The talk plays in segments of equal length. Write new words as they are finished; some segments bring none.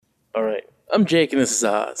I'm Jake and this is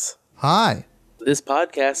Oz. Hi. This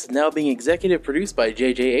podcast is now being executive produced by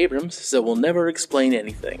J.J. Abrams, so we'll never explain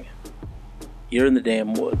anything. You're in the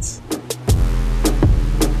damn woods.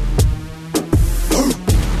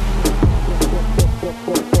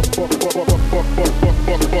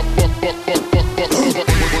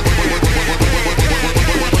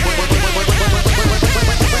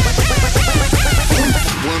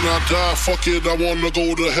 When I die, fuck it, I wanna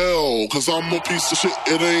go to hell. Cause I'm a piece of shit,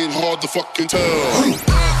 it ain't hard to fucking tell.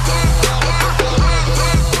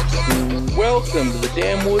 Welcome to the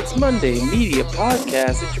Damn Woods Monday Media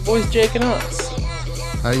Podcast. It's your boys Jake and Oz.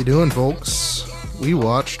 How you doing, folks? We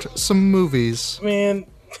watched some movies. Man,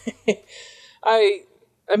 I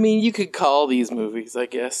mean, you could call these movies, I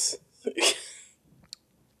guess.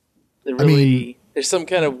 There's some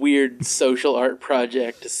kind of weird social art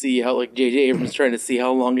project to see how, like, J.J. Abrams trying to see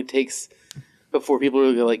how long it takes before people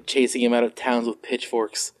are, like, chasing him out of towns with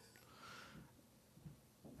pitchforks.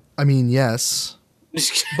 I mean, yes.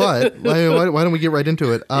 But why don't we get right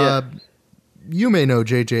into it? Yeah. You may know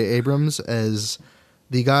J.J. Abrams as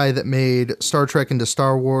the guy that made Star Trek into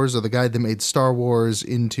Star Wars, or the guy that made Star Wars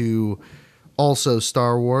into also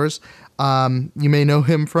Star Wars. You may know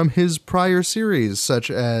him from his prior series,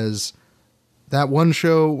 such as that one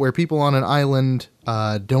show where people on an island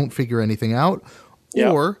don't figure anything out,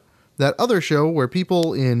 or that other show where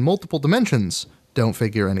people in multiple dimensions don't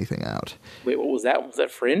figure anything out. Wait, what was that? Was that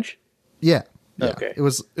Fringe? Yeah. Okay. It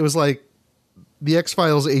was like the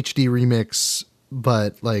X-Files HD remix,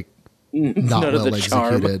 but like not None of well the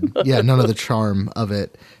charm. executed. Yeah, none of the charm of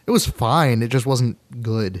it. It was fine. It just wasn't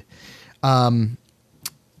good. That's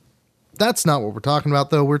not what we're talking about,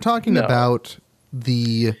 though. We're talking about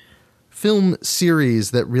the film series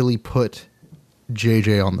that really put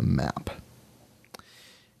JJ on the map.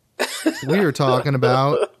 We are talking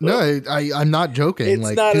about... No, I'm not joking. It's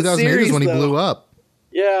like not 2008 series, is when he though. blew up.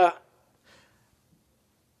 Yeah.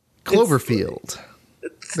 Cloverfield.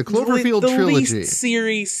 The Cloverfield the trilogy. least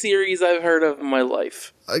series I've heard of in my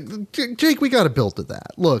life. Jake, we got to build to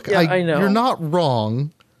that. Look, Yeah, I know. You're not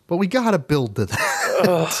wrong, but we got to build to that.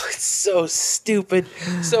 Oh, it's so stupid.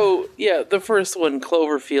 So, yeah, the first one,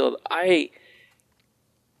 Cloverfield,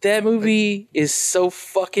 that movie is so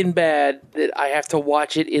fucking bad that I have to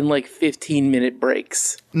watch it in like 15-minute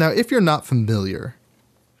breaks. Now, if you're not familiar,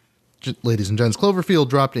 ladies and gents, Cloverfield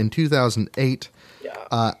dropped in 2008.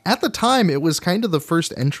 Yeah. At the time, it was kind of the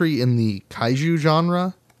first entry in the kaiju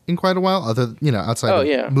genre in quite a while, outside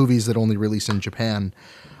of movies that only released in Japan.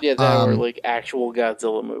 Yeah, that were like actual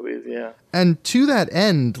Godzilla movies, yeah. And to that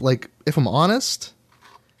end, like, if I'm honest,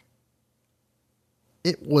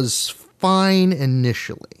 it was fine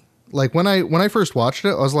initially. Like, when I first watched it,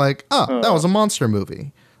 I was like, that was a monster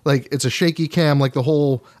movie. Like, it's a shaky cam, like the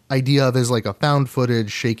whole idea of it is like a found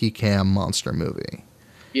footage shaky cam monster movie.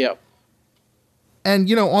 Yep.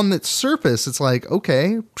 And, on the surface, it's like,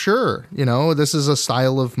 okay, sure, this is a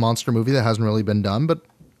style of monster movie that hasn't really been done, but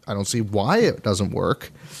I don't see why it doesn't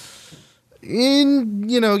work.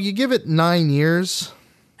 You give it 9 years.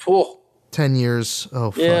 Cool. 10 years.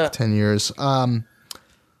 Oh, fuck, Yeah. 10 years. Oh,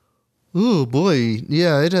 boy.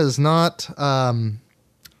 Yeah, it has not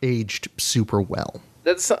aged super well.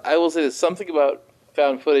 I will say there's something about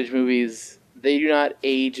found footage movies, they do not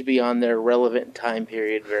age beyond their relevant time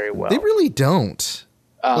period very well. They really don't.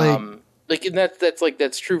 And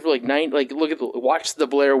that's true for watch The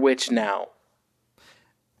Blair Witch now.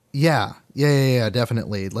 Yeah,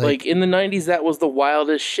 definitely. Like in the 90s, that was the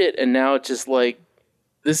wildest shit, and now it's just like,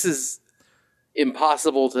 this is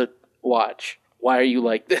impossible to watch. Why are you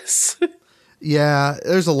like this? Yeah,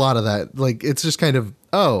 there's a lot of that. Like, it's just kind of,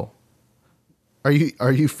 are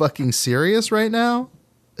you fucking serious right now?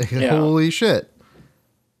 Yeah. Holy shit.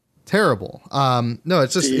 Terrible. No,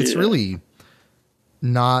 it's just, it's really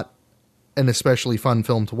not an especially fun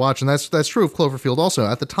film to watch. And that's true of Cloverfield also.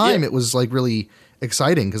 At the time, it was like really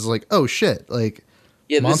exciting because like, oh shit, like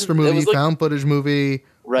monster movie, found footage movie.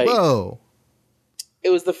 Right. Whoa. It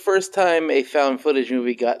was the first time a found footage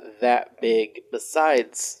movie got that big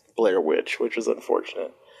besides Blair Witch, which was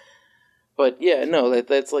unfortunate. But yeah, no,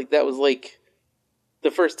 that was like the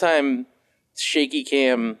first time shaky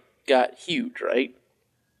cam got huge, right?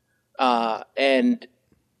 And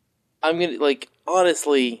I'm gonna, like,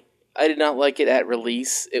 honestly, I did not like it at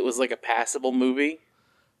release. It was like a passable movie.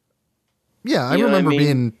 Yeah, I remember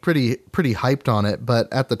being pretty hyped on it,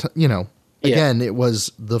 but at the time, again, it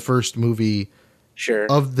was the first movie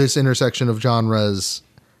of this intersection of genres,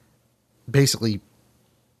 basically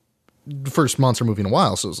the first monster movie in a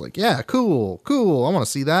while. So it was like, yeah, cool. I want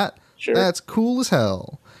to see that. Sure. That's cool as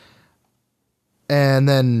hell. And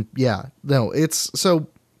then, it's so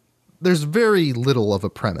there's very little of a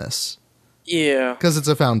premise. Yeah. Because it's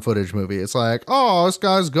a found footage movie. It's like, oh, this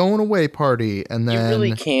guy's going away party. And then... You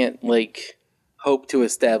really can't, like, hope to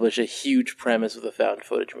establish a huge premise with a found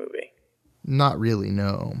footage movie. Not really,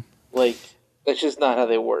 no. Like, that's just not how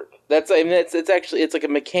they work. It's like a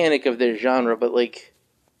mechanic of their genre, but, like,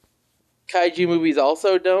 kaiju movies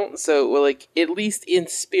also don't. So, well, like, at least in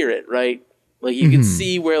spirit, right? Like, you can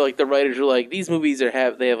see where, like, the writers are like, these movies they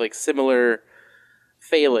have, like, similar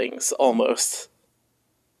failings, almost.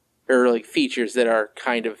 Or, like, features that are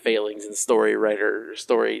kind of failings in story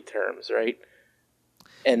terms, right?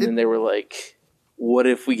 And then they were like, what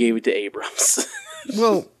if we gave it to Abrams?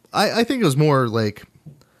 Well, I think it was more like,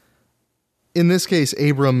 in this case,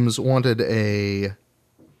 Abrams wanted a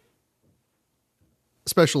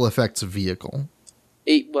special effects vehicle.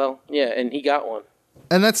 And he got one.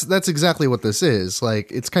 And that's exactly what this is.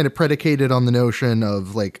 Like, it's kind of predicated on the notion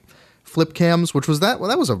of, like, flip cams, which was that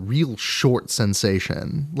was a real short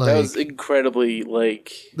sensation. Like, that was incredibly,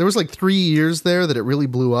 like... There was, like, 3 years there that it really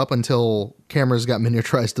blew up until cameras got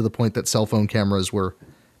miniaturized to the point that cell phone cameras were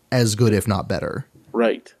as good, if not better.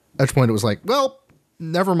 Right. At which point it was like, well,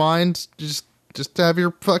 never mind. Just have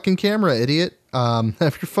your fucking camera, idiot. Have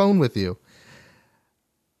your phone with you.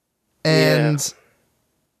 And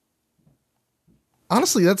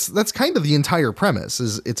honestly, that's kind of the entire premise.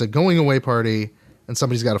 Is it's a going away party and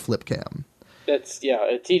somebody's got a flip cam.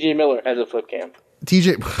 TJ Miller has a flip cam.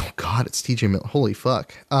 Oh God, it's TJ Miller. Holy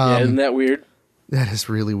fuck. Isn't that weird? That is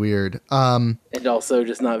really weird. And also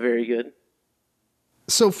just not very good.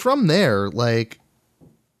 So from there, like,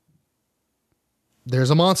 there's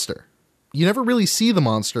a monster. You never really see the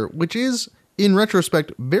monster, which is, in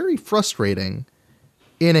retrospect, very frustrating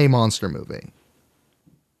in a monster movie.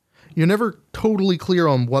 You're never totally clear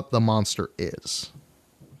on what the monster is.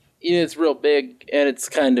 Yeah, it's real big, and it's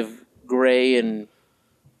kind of gray and...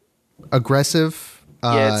 aggressive.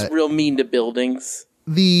 It's real mean to buildings.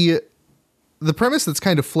 The premise that's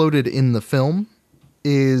kind of floated in the film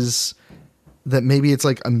is that maybe it's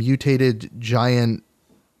like a mutated giant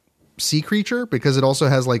sea creature, because it also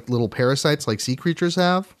has like little parasites like sea creatures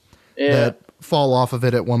have that fall off of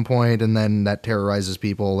it at one point, and then that terrorizes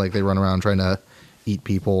people. Like, they run around trying to eat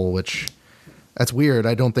people, which that's weird.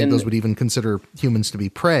 I don't think those would even consider humans to be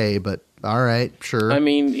prey, but all right, sure. I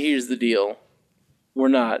mean, here's the deal.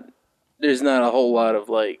 There's not a whole lot of,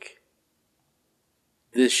 like,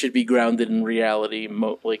 this should be grounded in reality,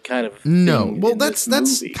 like, kind of thing. No. Well, that's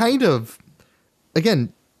kind of,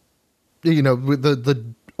 again, you know, the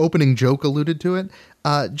opening joke alluded to it.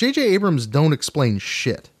 J.J. Abrams don't explain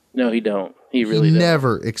shit. No, he don't. He really don't.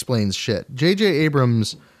 Never explains shit. J.J.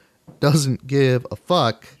 Abrams doesn't give a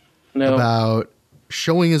fuck about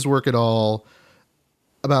showing his work at all,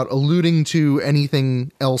 about alluding to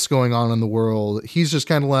anything else going on in the world. He's just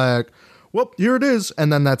kind of like, well, here it is,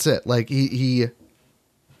 and then that's it. Like,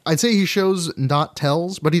 I'd say he shows, not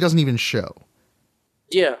tells, but he doesn't even show.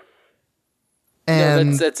 Yeah.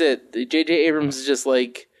 And that's it. J.J. Abrams is just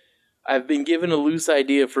like, I've been given a loose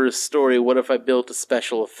idea for a story. What if I built a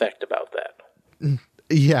special effect about that?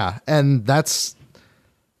 Yeah, and that's,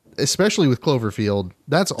 especially with Cloverfield,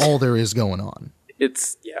 that's all there is going on.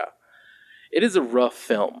 It is a rough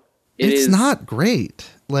film. It's not great.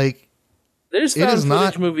 Like, there's found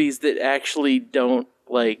footage movies that actually don't,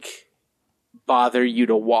 like, bother you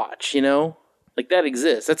to watch, you know? Like, that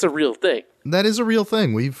exists. That's a real thing. That is a real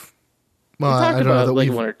thing. We've talked about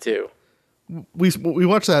like one or two. We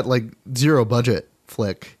watched that, like, zero budget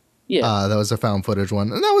flick. Yeah. That was a found footage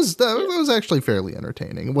one. And that was actually fairly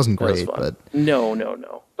entertaining. It wasn't great, but... No.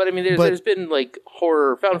 But, I mean, there's been, like,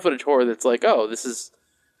 found footage horror that's like, oh, this is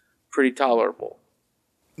pretty tolerable.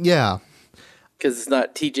 Yeah. Because it's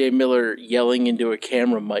not TJ Miller yelling into a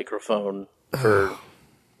camera microphone for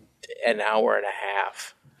an hour and a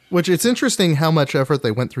half. Which, it's interesting how much effort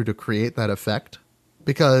they went through to create that effect.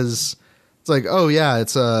 Because it's like, oh yeah,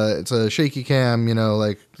 it's a shaky cam, you know,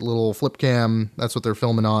 like little flip cam. That's what they're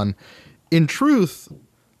filming on. In truth,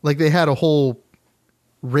 like, they had a whole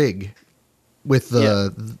rig with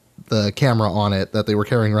the camera on it that they were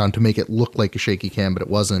carrying around to make it look like a shaky cam, but it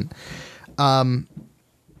wasn't. I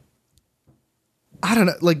don't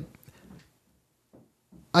know, like,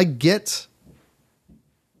 I get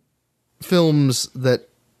films that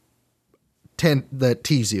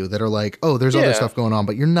tease you, that are like, oh, there's other stuff going on,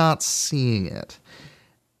 but you're not seeing it.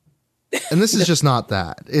 And this is just not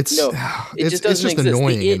that. It's just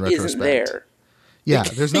annoying in retrospect. Isn't there. Yeah,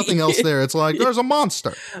 there's nothing else there. It's like, there's a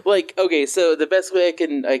monster. Like, okay, so the best way I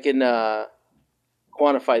can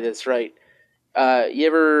quantify this, right? You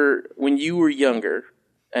ever, when you were younger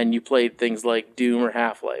and you played things like Doom or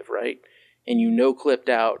Half-Life, right? and you no-clipped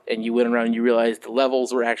out, and you went around and you realized the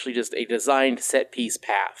levels were actually just a designed set-piece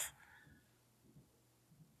path.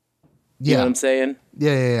 You know what I'm saying?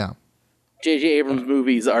 Yeah. J.J. Abrams'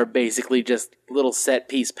 movies are basically just little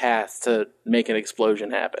set-piece paths to make an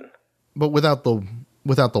explosion happen. But without the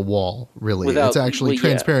wall, really. It's actually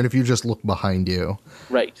transparent if you just look behind you.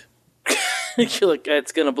 Right. You're like,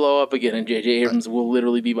 it's going to blow up again, and J.J. Abrams will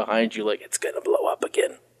literally be behind you like, it's going to blow up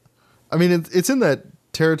again. I mean, it's in that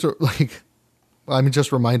territory, like, I'm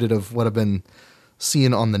just reminded of what I've been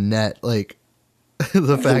seeing on the net, like,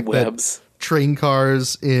 the fact that train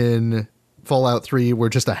cars in Fallout 3 were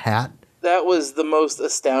just a hat. That was the most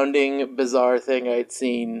astounding, bizarre thing I'd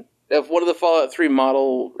seen. If one of the Fallout 3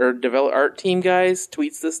 model or develop art team guys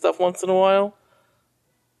tweets this stuff once in a while,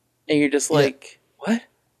 and you're just like, what?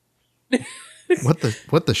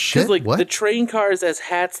 What the shit? Like, what? The train cars as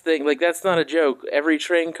hats thing, like, that's not a joke. Every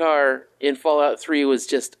train car in Fallout 3 was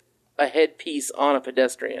just a headpiece on a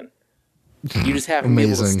pedestrian. You just have to be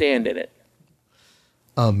able to stand in it.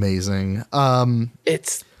 Amazing.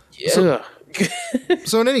 It's...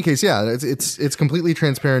 So in any case, yeah, it's completely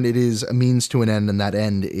transparent. It is a means to an end, and that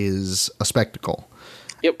end is a spectacle.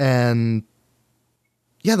 Yep. And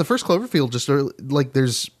yeah, the first Cloverfield just like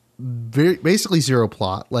there's basically zero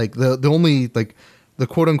plot. Like the only like the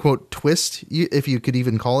quote unquote twist, if you could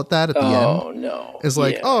even call it that, at the end. Oh no! Is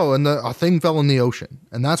like and a thing fell in the ocean,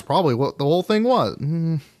 and that's probably what the whole thing was.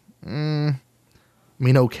 I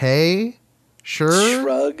mean, okay, sure.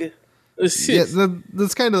 Shrug. Yeah,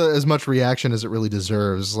 that's kind of as much reaction as it really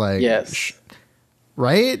deserves. Like, yes,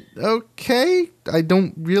 right? Okay, I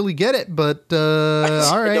don't really get it, but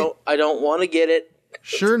all right. I don't want to get it.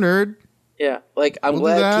 Sure, nerd. Yeah, like I'm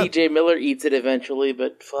glad T.J. Miller eats it eventually,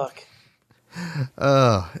 but fuck.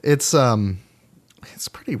 It's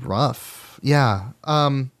pretty rough. Yeah.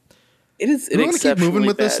 It is. We want to keep moving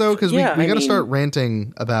with this though, because we got to start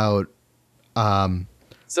ranting about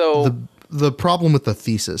the problem with the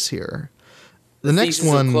thesis here. The next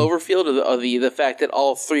one, of Cloverfield, or the fact that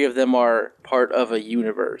all three of them are part of a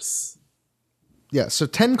universe. Yeah. So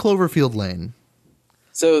 10 Cloverfield Lane.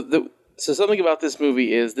 So something about this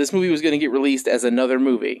movie is this movie was going to get released as another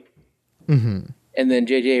movie. Mm-hmm. And then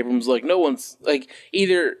J.J. Abrams was like, no one's like,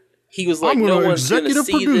 either he was like, no one's going to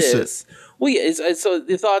see this. Well, yeah. So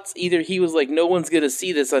the thoughts either he was like, no one's going to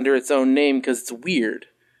see this under its own name because it's weird.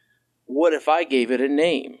 What if I gave it a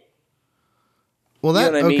name? Well,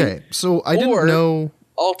 that, you know okay. Mean? So I didn't know.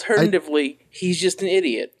 Alternatively, he's just an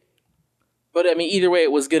idiot. But I mean, either way,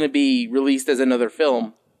 it was going to be released as another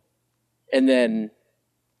film. And then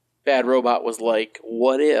Bad Robot was like,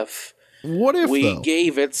 what if we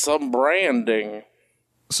gave it some branding?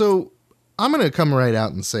 So I'm going to come right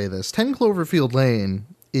out and say this. 10 Cloverfield Lane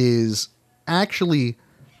is actually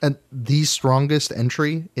the strongest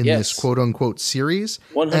entry in this quote-unquote series.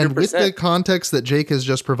 100%. And with the context that Jake has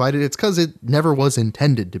just provided, it's because it never was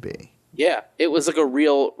intended to be. Yeah, it was like a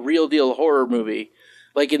real deal horror movie.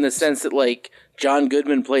 Like, in the sense that, like, John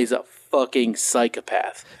Goodman plays a fucking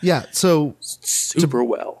psychopath. Yeah, so... Super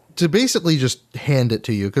well. To basically just hand it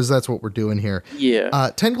to you, because that's what we're doing here. Yeah.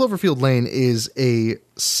 10 Cloverfield Lane is a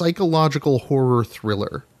psychological horror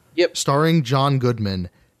thriller. Yep. Starring John Goodman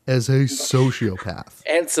as a sociopath.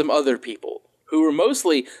 And some other people who were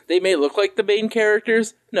mostly, they may look like the main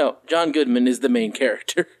characters. No, John Goodman is the main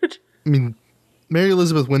character. I mean, Mary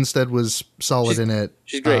Elizabeth Winstead was solid in it.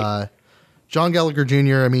 She's great. John Gallagher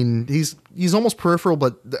Jr., I mean, he's almost peripheral,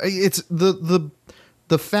 but it's the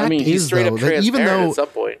fact is, though, that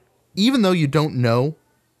even though you don't know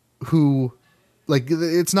who, like,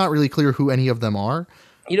 it's not really clear who any of them are.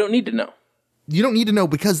 You don't need to know. You don't need to know,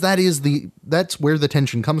 because that's where the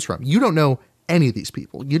tension comes from. You don't know any of these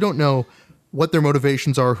people. You don't know what their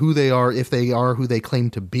motivations are, who they are, if they are who they claim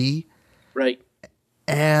to be. Right.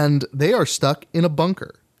 And they are stuck in a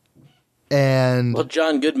bunker. And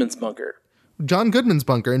John Goodman's bunker.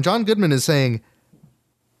 And John Goodman is saying,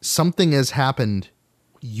 something has happened.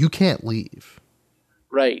 You can't leave.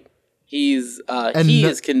 Right. He is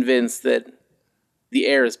convinced that the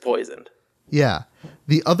air is poisoned. Yeah.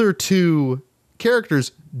 The other two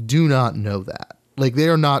characters do not know that. Like, they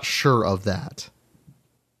are not sure of that.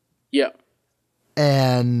 Yeah.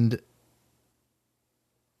 And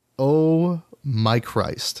oh my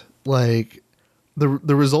Christ. Like, the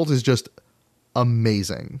result is just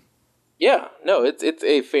amazing. Yeah. No, it's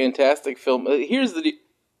a fantastic film.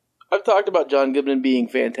 I've talked about John Goodman being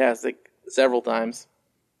fantastic several times.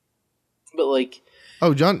 But like,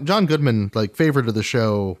 John Goodman, like, favorite of the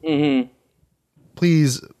show. Mm-hmm.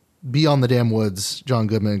 Please be on the damn woods, John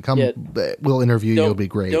Goodman. Come, Yeah. we'll interview you. It'll be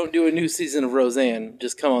great. Don't do a new season of Roseanne.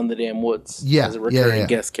 Just come on the damn woods as a recurring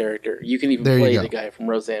guest character. You can even play the guy from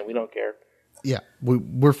Roseanne. We don't care. Yeah,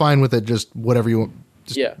 we're fine with it. Just whatever you want.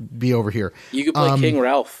 Just be over here. You can play King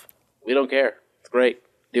Ralph. We don't care. It's great.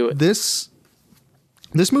 Do it. This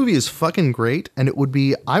movie is fucking great, and it would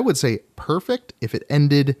be, I would say, perfect if it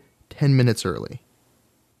ended 10 minutes early.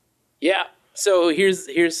 Yeah. So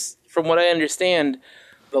here's from what I understand,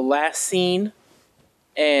 the last scene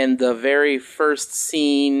and the very first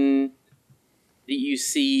scene that you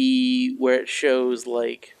see where it shows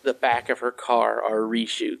like the back of her car are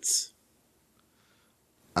reshoots.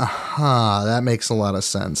 That makes a lot of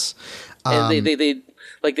sense. And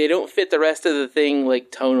they don't fit the rest of the thing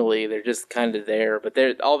like tonally. They're just kind of there, but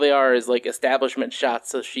all they are is like establishment shots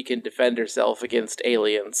so she can defend herself against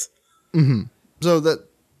aliens. Mm-hmm. So that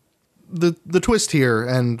the twist here,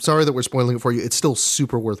 and sorry that we're spoiling it for you, it's still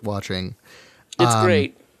super worth watching. It's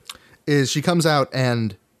great. Is she comes out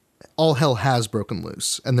and all hell has broken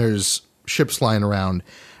loose, and there's ships flying around,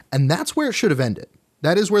 and that's where it should have ended.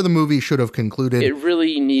 That is where the movie should have concluded. It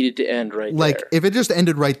really needed to end right there. Like, if it just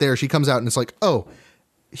ended right there, she comes out and it's like, oh,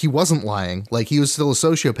 he wasn't lying. Like, he was still a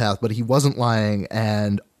sociopath, but he wasn't lying,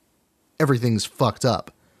 and everything's fucked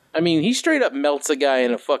up. I mean, he straight up melts a guy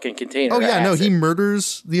in a fucking container. Oh, yeah, no, he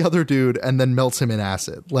murders the other dude and then melts him in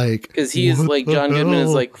acid. Like, because he is, like, John Goodman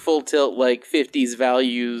is, like, full tilt, like, 50s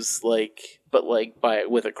values, like, but, like,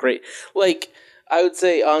 with a crate. Like, I would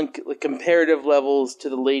say on comparative levels to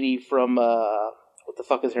the lady from, what the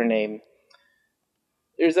fuck is her name?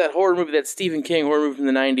 There's that horror movie, that Stephen King horror movie from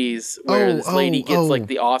the 90s, where this lady gets, like,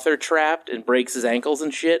 the author trapped and breaks his ankles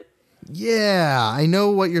and shit. Yeah, I know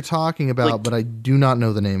what you're talking about, like, but I do not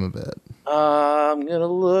know the name of it. I'm gonna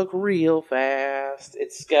look real fast.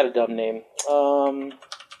 It's got a dumb name.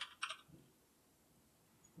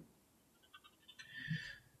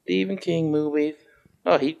 Stephen King movie.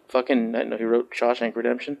 Oh, I didn't know he wrote Shawshank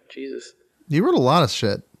Redemption. Jesus. He wrote a lot of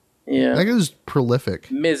shit. Yeah. That guy was prolific.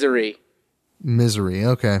 Misery.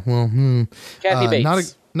 Okay. Well, Kathy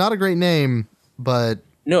Bates. Not a great name, but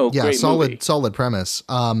great solid premise.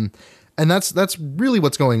 And that's really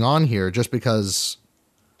what's going on here, just because,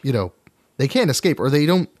 you know, they can't escape, or they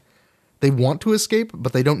want to escape,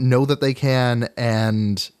 but they don't know that they can,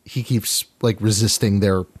 and he keeps like resisting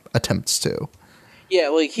their attempts to. Yeah,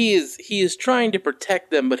 like he is trying to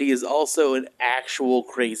protect them, but he is also an actual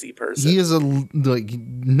crazy person. He is this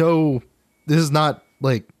is not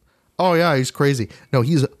like, oh yeah, he's crazy. No,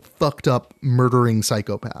 he's a fucked up murdering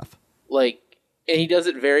psychopath. Like, and he does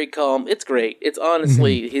it very calm. It's great. It's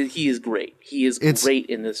honestly, he is great. He is great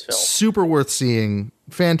in this film. Super worth seeing.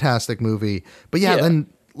 Fantastic movie. But yeah, then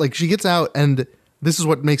like she gets out, and this is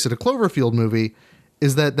what makes it a Cloverfield movie,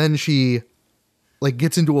 is that then she like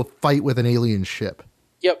gets into a fight with an alien ship.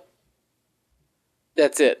 Yep.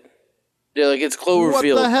 That's it. Yeah, like it's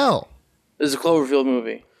Cloverfield. What the hell? This is a Cloverfield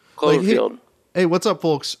movie. Cloverfield. Like, hey, what's up,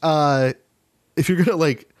 folks? If you're gonna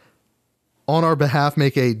like on our behalf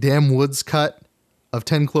make a damn woods cut of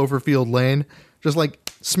 10 Cloverfield Lane, just like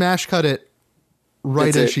smash cut it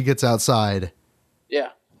right as she gets outside.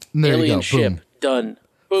 Yeah. And there alien you go. ship. Boom. Done.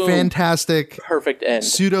 Boom. Fantastic. Perfect end.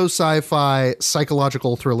 Pseudo sci-fi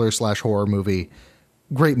psychological thriller / horror movie.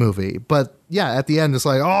 Great movie. But yeah, at the end it's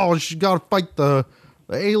like, oh, she got to fight the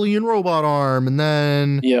alien robot arm, and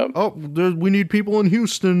then we need people in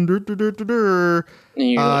Houston. It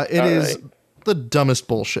is the dumbest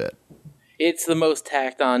bullshit. It's the most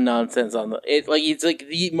tacked on nonsense it's like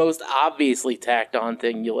the most obviously tacked on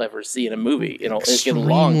thing you'll ever see in a movie. You know, it's been a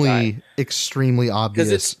long time. Extremely obvious.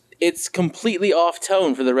 Because it's completely off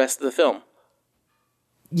tone for the rest of the film.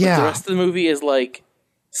 Yeah. But the rest of the movie is like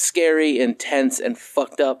scary and tense and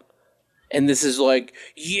fucked up. And this is like,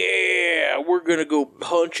 yeah, we're gonna go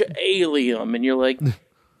punch an alien, and you're like,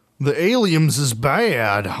 the aliens is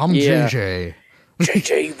bad. I'm JJ.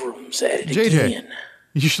 JJ Abrams at it again.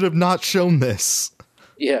 You should have not shown this.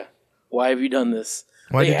 Yeah. Why have you done this?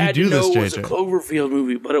 Why did you do this, JJ? It was a Cloverfield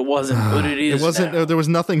movie, but it wasn't. But it is. It wasn't. Now. There was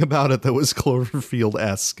nothing about it that was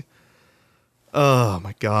Cloverfield-esque. Oh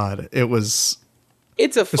my god! It's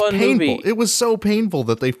a fun movie. It was so painful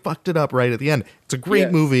that they fucked it up right at the end. It's a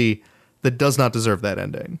great movie that does not deserve that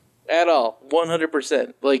ending at all.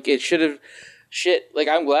 100%. Like it should have. Like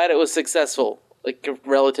I'm glad it was successful. Like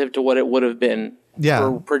relative to what it would have been. Yeah.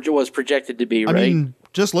 Was projected to be. Right. I mean,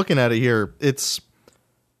 just looking at it here,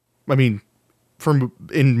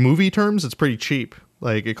 in movie terms, it's pretty cheap.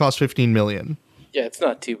 Like it cost $15 million. Yeah, it's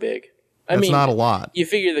not too big. It's not a lot. You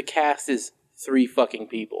figure the cast is 3 fucking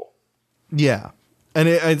people. Yeah, and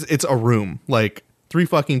it's a room, like 3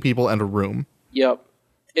 fucking people and a room. Yep.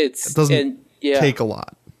 It doesn't take a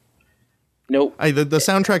lot. Nope. The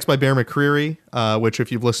soundtrack's by Bear McCreary, which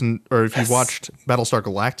if you've listened or if you've watched Battlestar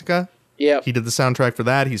Galactica, he did the soundtrack for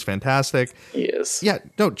that. He's fantastic. He is. Yeah,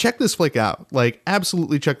 no, check this flick out. Like,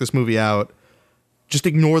 absolutely check this movie out. Just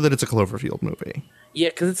ignore that it's a Cloverfield movie. Yeah,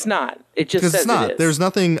 because it's not. It just says it's not. it is. There's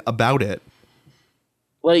nothing about it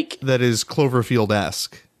like that is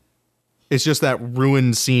Cloverfield-esque. It's just that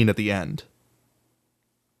ruined scene at the end.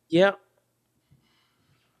 Yeah.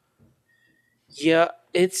 Yeah,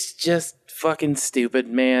 it's just fucking stupid,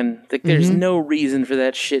 man. Like, there's no reason for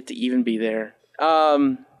that shit to even be there.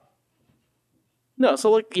 No,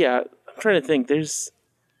 so, like, yeah, I'm trying to think. There's,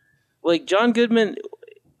 like, John Goodman,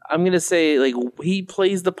 I'm going to say, like, he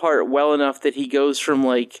plays the part well enough that he goes from,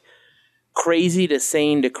 like, crazy to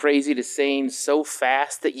sane so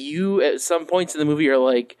fast that you, at some points in the movie, are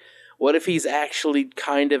like, what if he's actually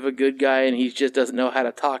kind of a good guy and he just doesn't know how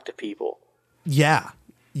to talk to people? Yeah.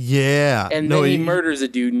 Yeah. And then he murders a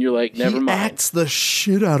dude and you're like, never mind. He acts the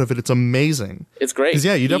shit out of it. It's amazing. It's great. Because,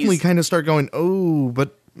 yeah, you definitely kind of start going, oh,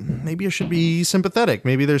 but maybe I should be sympathetic.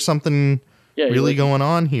 Maybe there's something really going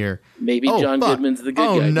on here. Maybe John Goodman's the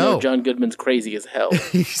good guy. No, John Goodman's crazy as hell.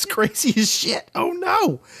 He's crazy as shit. Oh,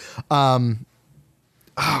 no.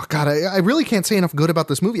 Oh, God, I really can't say enough good about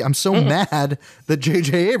this movie. I'm so mad that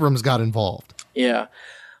J.J. Abrams got involved. Yeah.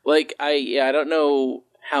 Like, I don't know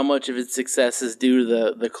how much of its success is due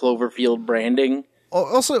to the Cloverfield branding.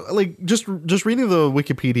 Also, like, just reading the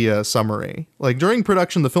Wikipedia summary, like, during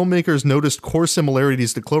production, the filmmakers noticed core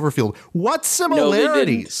similarities to Cloverfield. What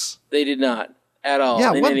similarities? No, they did not at all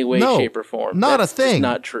in any way, shape, or form. That's a thing. Just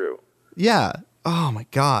not true. Yeah. Oh, my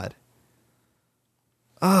God.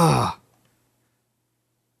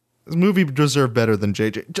 This movie deserved better than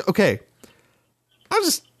JJ. Okay. I'll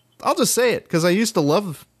just say it, because I used to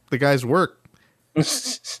love the guy's work.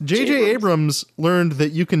 J.J. Abrams learned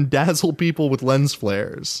that you can dazzle people with lens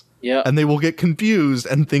flares. Yeah. And they will get confused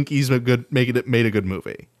and think he's made a good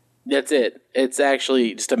movie. That's it. It's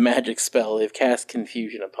actually just a magic spell. They've cast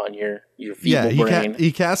confusion upon your feeble brain.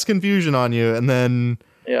 He casts confusion on you, and then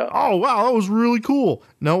oh wow, that was really cool.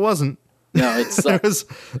 No, it wasn't. No, it's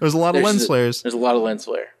there's a lot of lens flares. There's a lot of lens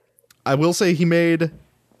flare. I will say he made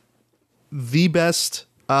the best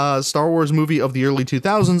Star Wars movie of the early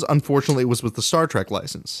 2000s. Unfortunately, it was with the Star Trek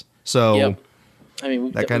license. So, I mean,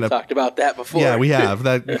 we've talked about that before. Yeah, we have.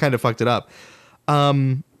 That kind of fucked it up.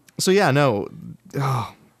 So yeah, no,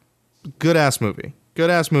 good ass movie.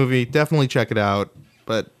 Definitely check it out.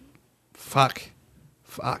 But fuck,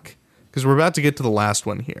 because we're about to get to the last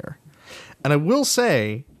one here, and I will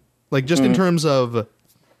say, like, just in terms of,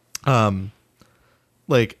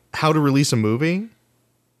 like, how to release a movie,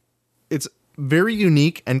 it's very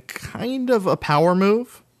unique and kind of a power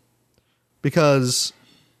move, because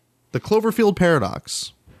the Cloverfield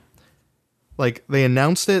Paradox, like, they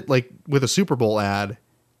announced it like with a Super Bowl ad,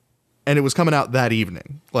 and it was coming out that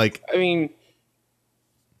evening. Like, I mean,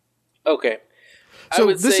 okay. So I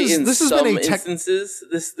would this say is in this has some been a instances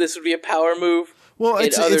this would be a power move. Well,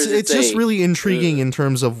 it's just really intriguing in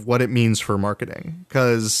terms of what it means for marketing,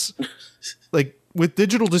 because like, with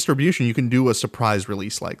digital distribution, you can do a surprise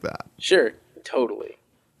release like that. Sure, totally.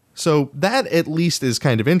 So that at least is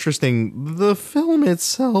kind of interesting. The film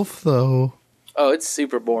itself, though. Oh, it's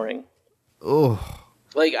super boring. Oh.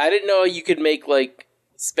 Like, I didn't know you could make, like,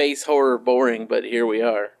 space horror boring, but here we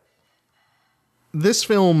are. This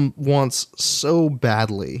film wants so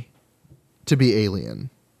badly to be Alien.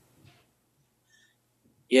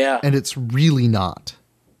 Yeah. And it's really not.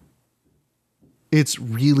 It's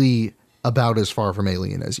really about as far from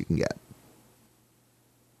Alien as you can get.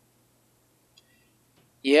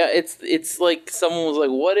 Yeah, it's like someone was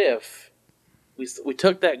like, what if we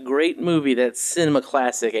took that great movie, that cinema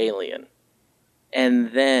classic Alien,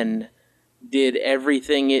 and then did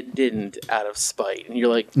everything it didn't out of spite? And you're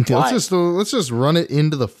like, why? Let's just run it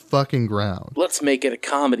into the fucking ground. Let's make it a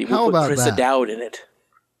comedy. How We'll put about Chris that? O'Dowd in it.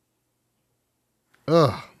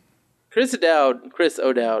 Ugh. Chris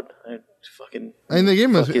O'Dowd. I mean, they gave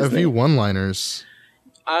him a few one-liners.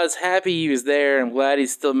 I was happy he was there. I'm glad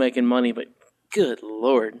he's still making money, but good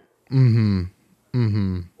Lord. Mm-hmm.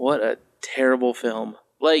 Mm-hmm. What a terrible film.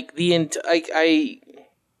 Like, I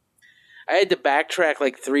had to backtrack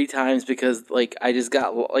like 3 times because, like, I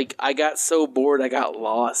got so bored I got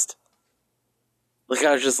lost. Like,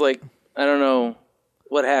 I was just like, I don't know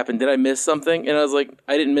what happened. Did I miss something? And I was like,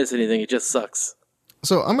 I didn't miss anything. It just sucks.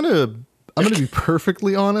 So I'm gonna be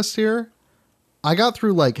perfectly honest here. I got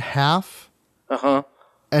through like half.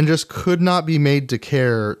 And just could not be made to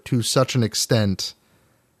care to such an extent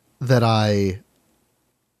that I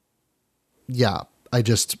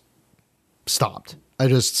just stopped. I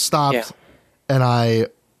just stopped and I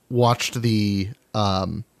watched the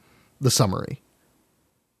summary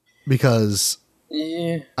because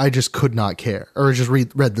I just could not care, or just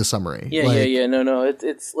read the summary. Yeah. No.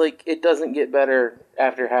 It's like it doesn't get better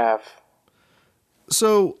after half.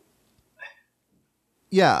 So,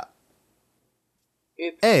 yeah.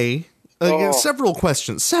 Several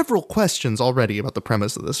questions already about the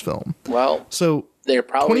premise of this film. Well, so they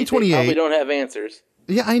probably 2028. Don't have answers.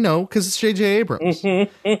 Yeah, I know, because it's J.J. Abrams.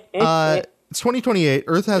 It's 2028.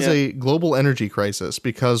 Earth has a global energy crisis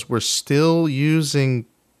because we're still using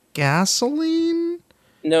gasoline.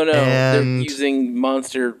 No, they're using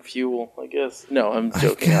monster fuel, I guess. No, I'm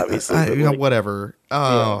joking, obviously. Whatever.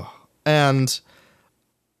 And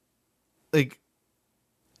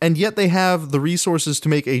yet they have the resources to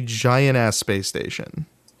make a giant-ass space station.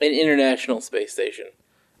 An international space station.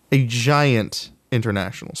 A giant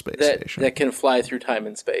international space station. That can fly through time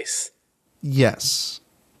and space. Yes.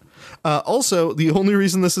 Also, the only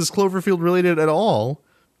reason this is Cloverfield related at all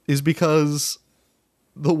is because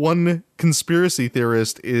the one conspiracy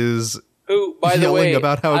theorist is by the way,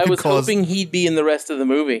 about how it I could was hoping he'd be in the rest of the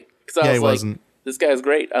movie. Because I was like, wasn't. This guy's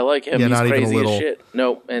great. I like him. He's not crazy even a little. As shit.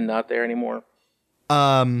 Nope, and not there anymore.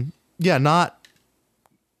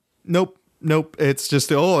 Nope. It's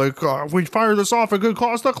just, if we fire this off, it could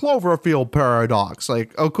cause the Cloverfield paradox.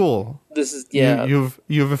 Like, oh, cool. This is,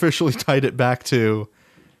 You've officially tied it back to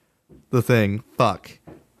the thing. Fuck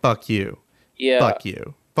you. Yeah. Fuck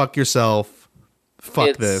you. Fuck yourself.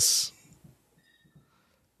 Fuck this.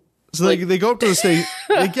 So they go up to the station.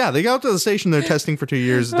 They go up to the station. They're testing for 2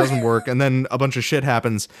 years. It doesn't work. And then a bunch of shit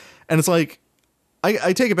happens. And it's like,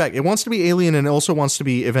 I take it back. It wants to be Alien and it also wants to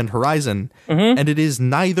be Event Horizon. Mm-hmm. And it is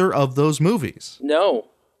neither of those movies. No.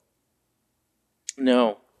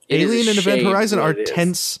 Alien and Event Horizon are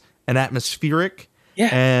tense and atmospheric. Yeah.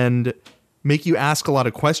 And make you ask a lot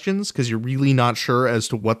of questions because you're really not sure as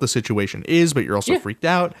to what the situation is, but you're also freaked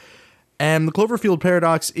out. And the Cloverfield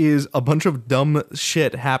paradox is a bunch of dumb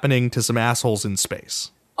shit happening to some assholes in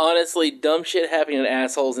space. Honestly, dumb shit happening to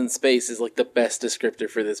assholes in space is like the best descriptor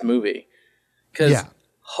for this movie. Because,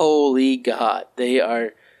 holy God, they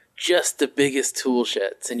are just the biggest tool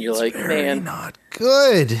sheds. And you're like, man. Not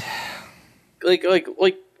good. Like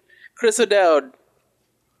Chris O'Dowd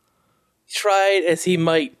tried as he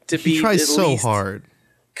might to be tries at so least hard.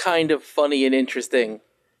 Kind of funny and interesting.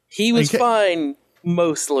 He was fine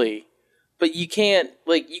mostly. But you can't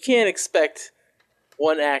expect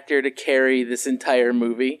one actor to carry this entire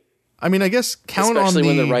movie. I mean, I guess especially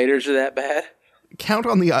when the writers are that bad. Count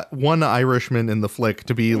on the one Irishman in the flick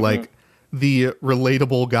to be like the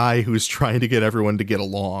relatable guy who's trying to get everyone to get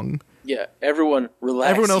along. Yeah, everyone relax.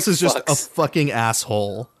 Everyone else is just a fucking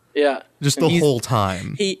asshole. Yeah, just the whole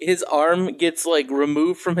time. His arm gets like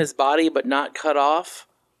removed from his body, but not cut off.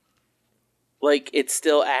 Like it's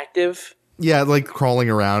still active. Yeah, like crawling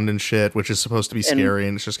around and shit, which is supposed to be scary,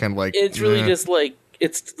 and it's just kind of like it's really just like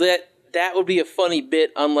it's that would be a funny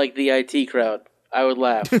bit, unlike the IT crowd. I would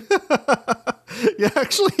laugh. Yeah,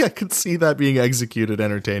 actually, I could see that being executed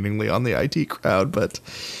entertainingly on the IT crowd, but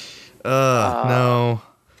no.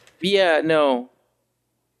 Yeah, no.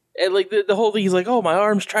 And like the whole thing is like, oh, my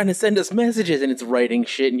arm's trying to send us messages, and it's writing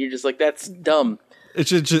shit, and you're just like, that's dumb. It's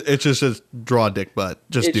just draw a dick butt.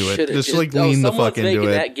 Just do it. Just like lean the fuck into it. Someone's making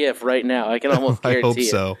that GIF right now. I can almost guarantee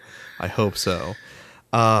it. I hope so.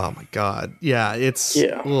 Oh my God. Yeah, it's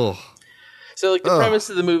ugh. So like the premise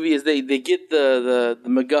of the movie is they get the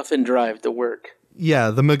MacGuffin drive to work.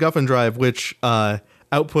 Yeah, the MacGuffin drive, which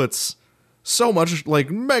outputs so much like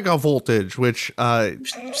mega voltage, which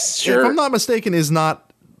if I'm not mistaken is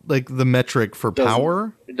not like the metric for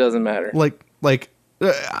power. It doesn't matter.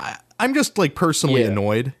 I'm just like personally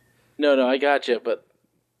annoyed. No, I gotcha, but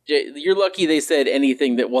you're lucky they said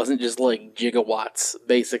anything that wasn't just like gigawatts,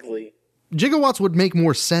 basically. Gigawatts would make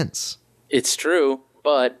more sense. It's true,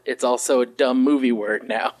 but it's also a dumb movie word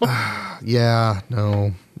now. Yeah,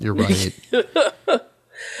 no, you're right.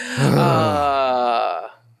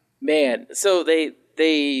 Man, so they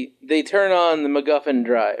turn on the MacGuffin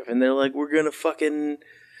drive, and they're like, we're gonna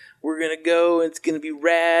go, it's gonna be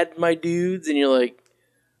rad, my dudes, and you're like,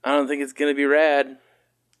 I don't think it's gonna be rad,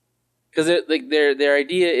 because their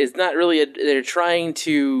idea is not really they're trying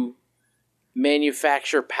to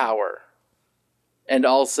manufacture power, and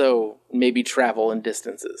also maybe travel in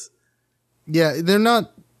distances. Yeah, they're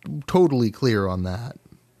not totally clear on that.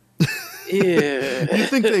 Yeah, you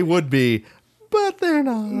think they would be, but they're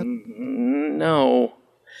not. No.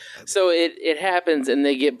 So it happens, and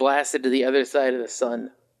they get blasted to the other side of the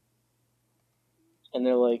sun. And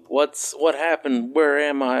they're like, what happened? Where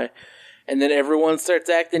am I? And then everyone starts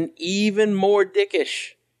acting even more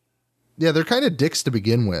dickish. Yeah, they're kind of dicks to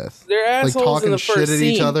begin with. They're assholes like talking in the shit first at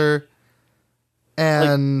scene. each other.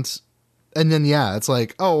 And then it's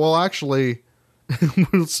like, oh, well, actually,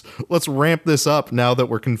 let's ramp this up now that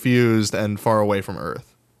we're confused and far away from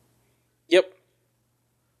Earth. Yep.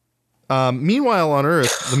 Meanwhile, on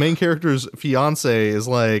Earth, the main character's fiance is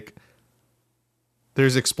like,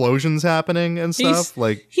 there's explosions happening and stuff.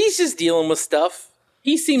 He's just dealing with stuff.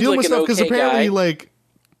 He seems like an okay because apparently,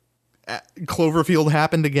 guy. Cloverfield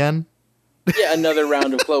happened again. Yeah, another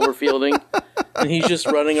round of Cloverfielding. And he's just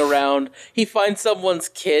running around. He finds someone's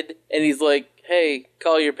kid, and he's like, hey,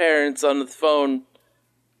 call your parents on the phone.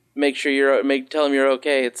 Make sure tell them you're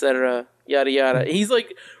okay, etc. Yada, yada. He's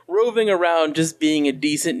like roving around just being a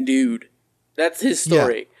decent dude. That's his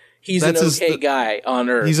story. Yeah, he's an okay guy on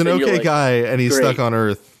Earth. He's an okay guy, and he's stuck on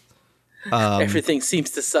Earth. Everything seems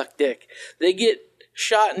to suck dick. They get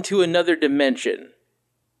shot into another dimension.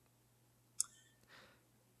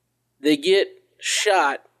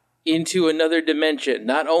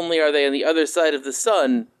 Not only are they on the other side of the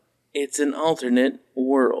sun, it's an alternate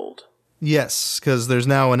world. Yes, because there's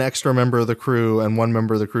now an extra member of the crew and one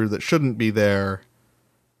member of the crew that shouldn't be there.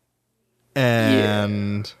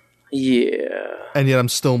 And... Yeah. And yet I'm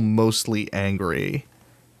still mostly angry.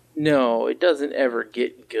 No, it doesn't ever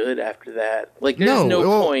get good after that. Like, there's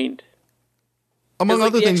no point. Among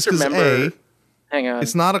other things, because hang on,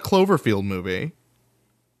 it's not a Cloverfield movie.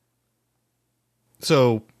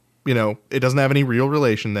 So, it doesn't have any real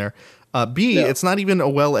relation there. B, it's not even a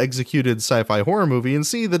well-executed sci-fi horror movie. And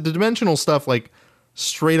C, the dimensional stuff,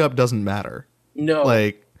 straight up doesn't matter. No.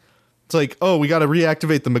 It's like, oh, we got to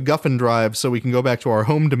reactivate the MacGuffin drive so we can go back to our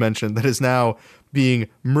home dimension that is now being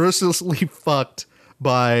mercilessly fucked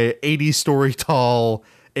by 80-story tall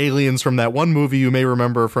aliens from that one movie you may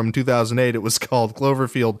remember from 2008. It was called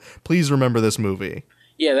Cloverfield. Please remember this movie.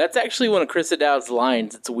 Yeah, that's actually one of Chris O'Dowd's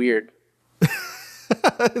lines. It's weird.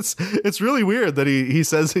 It's really weird that he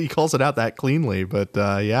says he calls it out that cleanly, but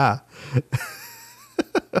yeah.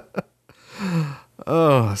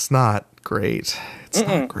 Oh, it's not great. It's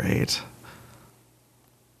not great.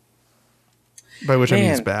 By which I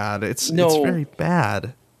mean it's bad. It's very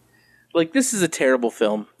bad. This is a terrible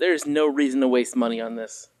film. There's no reason to waste money on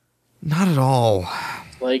this. Not at all.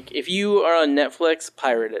 If you are on Netflix,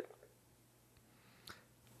 pirate it.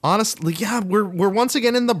 Honestly, yeah, we're once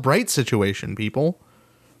again in the Bright situation, people.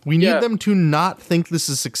 We need them to not think this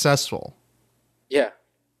is successful. Yeah.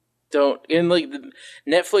 Don't. And,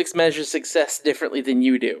 Netflix measures success differently than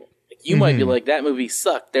you do. You might be like, that movie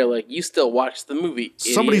sucked. They're like, you still watched the movie,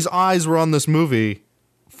 idiot. Somebody's eyes were on this movie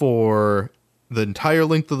for the entire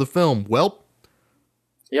length of the film. Welp.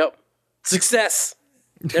 Yep. Success.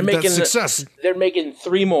 They're making success. They're making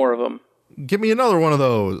 3 more of them. Give me another one of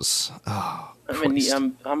those. Oh.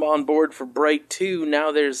 I'm on board for Bright 2.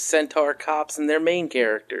 Now there's Centaur cops and their main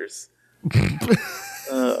characters.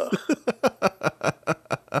 God.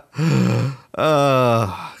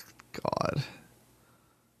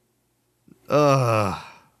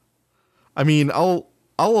 I mean, I'll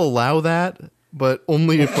allow that, but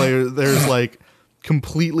only if there's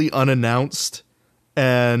completely unannounced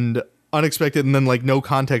and unexpected, and then no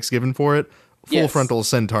context given for it. Full frontal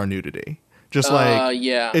Centaur nudity. Just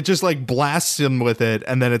it just blasts him with it,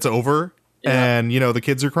 and then it's over, and the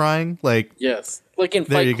kids are crying. Yes, in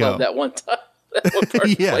Fight Club that one time. That one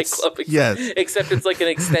part yes, Fight Club, yes. Except it's an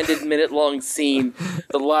extended minute-long scene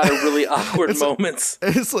with a lot of really awkward moments.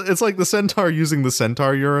 It's like the Centaur using the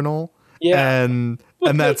Centaur urinal. Yeah, and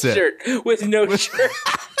that's it. With no shirt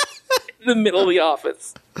in the middle of the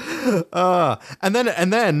office. And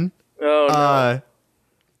then. Oh no.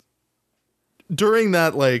 During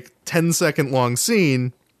that 10-second long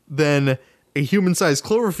scene, then a human-sized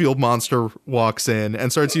Cloverfield monster walks in and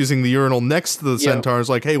starts using the urinal next to the Centaur. Is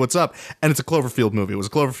like, hey, what's up? And it's a Cloverfield movie. It was a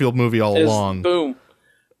Cloverfield movie all along. Boom.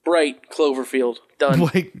 Bright Cloverfield. Done.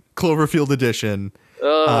 Cloverfield edition.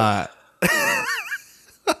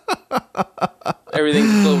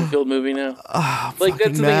 Everything's a Cloverfield movie now.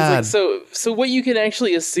 That's the mad. thing. So what you can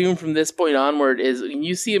actually assume from this point onward is when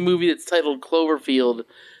you see a movie that's titled Cloverfield,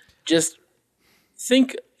 just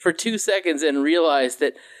think for 2 seconds and realize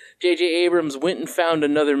that J.J. Abrams went and found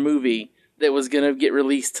another movie that was going to get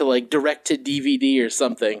released to direct to DVD or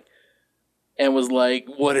something, and was like,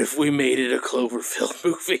 what if we made it a Cloverfield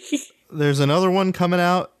movie? There's another one coming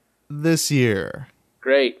out this year.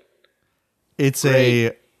 Great. It's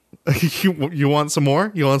a... You want some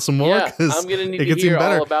more? You want some more? Yeah, I'm going to need to hear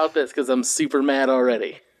all about this because I'm super mad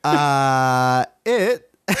already.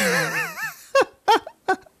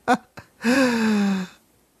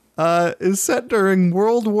 is set during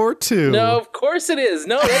World War II. No, of course it is.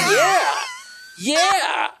 No,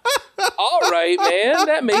 yeah. All right, man.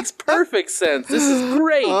 That makes perfect sense. This is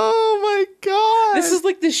great. Oh my god. This is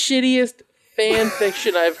like the shittiest fan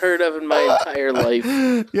fiction I've heard of in my entire life.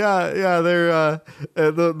 Yeah. They're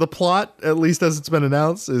the plot, at least as it's been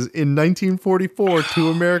announced, is in 1944, 2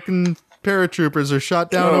 American paratroopers are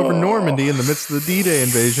shot down over Normandy in the midst of the D-Day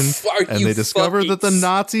invasion, and they discover that the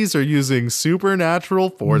Nazis are using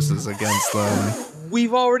supernatural forces against them.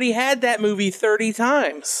 We've already had that movie 30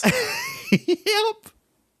 times. Yep.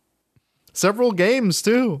 Several games,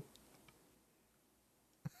 too.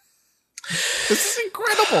 This is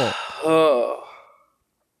incredible.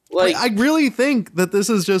 I really think that this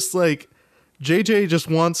is just like JJ just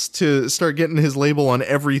wants to start getting his label on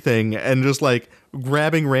everything and just like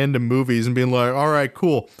grabbing random movies and being like, all right,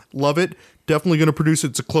 cool. Love it. Definitely going to produce it.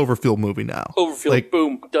 It's a Cloverfield movie now. Cloverfield, like,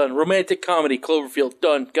 boom, done. Romantic comedy, Cloverfield,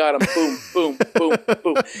 done. Got him, boom, boom, boom,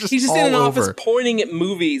 boom. He's just in an office pointing at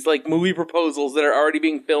movies, like movie proposals that are already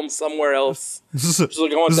being filmed somewhere else. This is a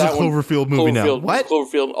Cloverfield movie now. What?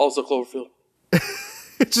 Cloverfield, also Cloverfield.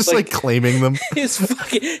 It's just like claiming them. His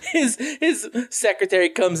secretary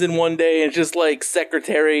comes in one day and it's just like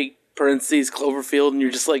secretary parentheses Cloverfield, and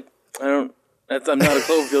you're just like, I'm not a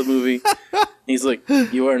Cloverfield movie. He's like,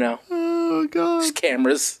 you are now. Oh god. Just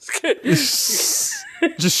cameras.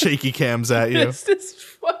 Just shaky cams at you. Just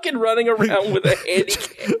fucking running around with a handy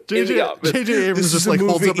cam in the office. JJ Abrams just like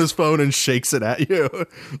holds up his phone and shakes it at you.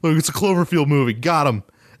 Look, it's a Cloverfield movie. Got him.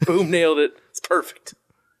 Boom, nailed it. It's perfect.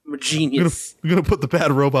 I'm a genius. I'm gonna put the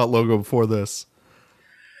Bad Robot logo before this.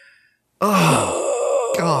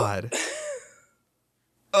 Oh god.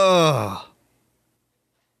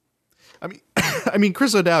 I mean,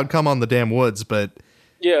 Chris O'Dowd, come on the damn woods, but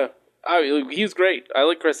yeah, he was great. I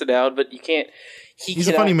like Chris O'Dowd, but you can't. He's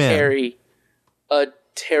a funny man. Carry a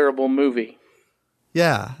terrible movie.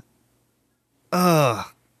 Yeah.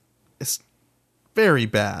 It's very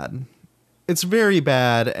bad. It's very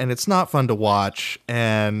bad, and it's not fun to watch.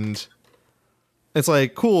 And it's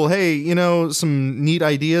like, cool. Hey, some neat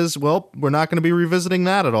ideas. Well, we're not going to be revisiting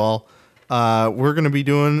that at all. We're going to be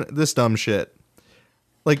doing this dumb shit.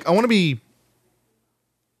 Like, I want to be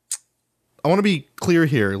clear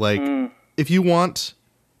here. Like, if you want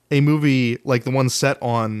a movie like the one set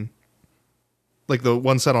on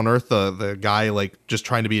Earth, the guy like just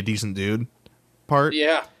trying to be a decent dude part,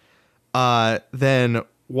 then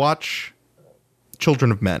watch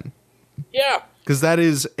Children of Men. Yeah. Because that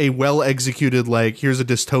is a well-executed, like, here's a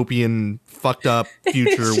dystopian, fucked up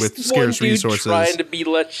future with scarce resources. One dude trying to be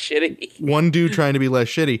less shitty. One dude trying to be less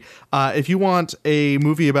shitty. If you want a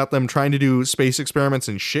movie about them trying to do space experiments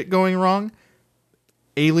and shit going wrong,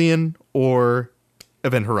 Alien or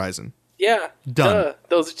Event Horizon. Yeah. Done. Duh.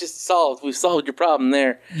 Those are just solved. We've solved your problem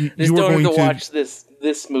there. Just don't have to watch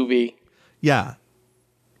this movie. Yeah.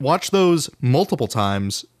 Watch those multiple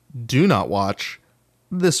times. Do not watch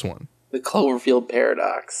this one. The Cloverfield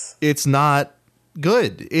Paradox. It's not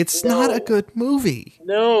good. It's not a good movie.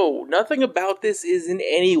 No, nothing about this is in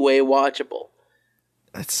any way watchable.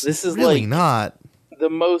 This is really like not the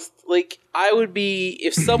most like I would be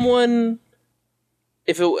if someone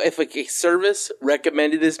if like a service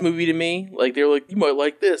recommended this movie to me, like they were like, you might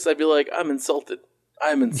like this, I'd be like, I'm insulted.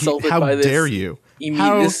 I'm insulted by this. How dare you?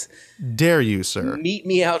 How dare you, sir? Meet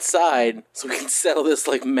me outside so we can settle this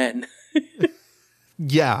like men.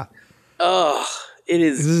 Yeah. Ugh, it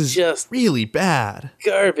is just really bad.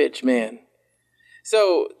 Garbage, man.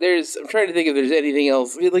 So I'm trying to think if there's anything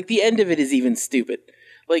else. Like the end of it is even stupid.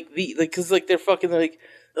 Because they're fucking like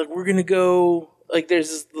we're gonna go. Like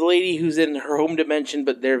there's the lady who's in her home dimension,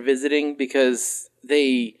 but they're visiting because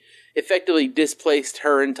they effectively displaced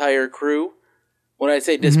her entire crew. When I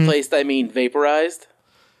say displaced, I mean vaporized.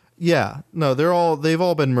 Yeah, no, they've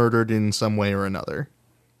all been murdered in some way or another.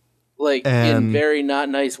 Like in very not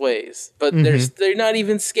nice ways, but they're not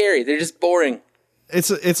even scary. They're just boring.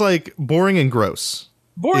 It's like boring and gross.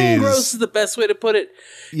 Boring and gross is the best way to put it.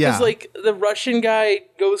 Yeah, it's like the Russian guy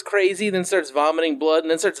goes crazy, then starts vomiting blood, and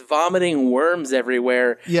then starts vomiting worms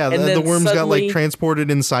everywhere. Yeah, and the worms got like transported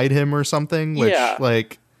inside him or something. Which,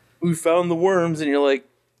 like we found the worms, and you're like,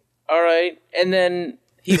 all right, and then.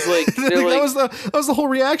 He's like, that was the whole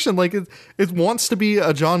reaction. Like it wants to be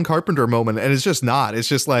a John Carpenter moment, and it's just not. It's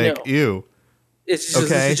just like, ew. It's just,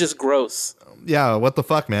 this is just gross. Yeah, what the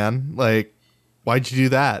fuck, man? Like, why'd you do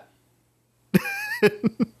that?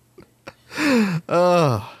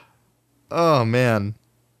 Oh man.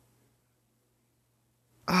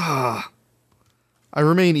 I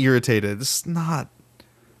remain irritated. It's not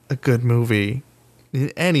a good movie in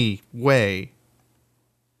any way.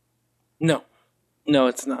 No, No,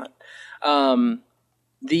 it's not.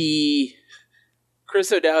 The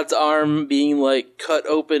Chris O'Dowd's arm being like cut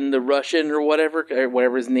open, the Russian or whatever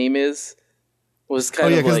his name is, was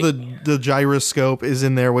kind of like... because the gyroscope is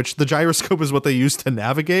in there, which the gyroscope is what they use to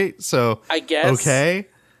navigate, so... I guess. Okay.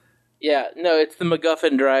 Yeah, no, it's the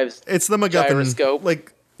MacGuffin drives. It's the MacGuffin. Gyroscope.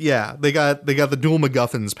 Like, yeah, they got the dual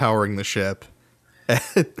MacGuffins powering the ship.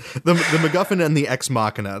 the MacGuffin and the Ex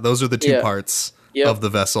Machina, those are the two parts of the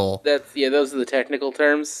vessel. Those are the technical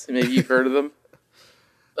terms. Maybe you've heard of them.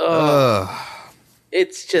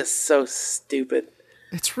 It's just so stupid.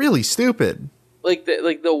 It's really stupid. Like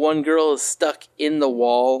the one girl is stuck in the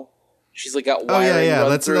wall. She's like got wiring.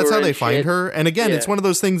 That's how they find her. And again, it's one of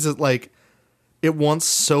those things that like it wants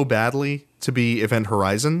so badly to be Event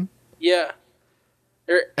Horizon. Yeah.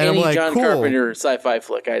 Or and any I'm like, John cool. Carpenter sci-fi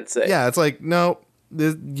flick, I'd say. Yeah, it's like, no,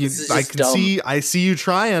 I see you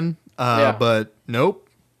trying, but nope.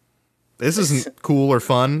 This isn't cool or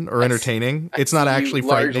fun or entertaining. It's not actually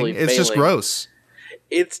frightening. It's just gross.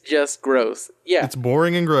 It's just gross. Yeah. It's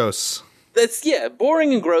boring and gross.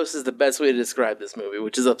 Boring and gross is the best way to describe this movie,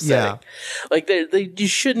 which is upsetting. Yeah. Like, you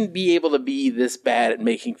shouldn't be able to be this bad at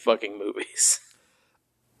making fucking movies.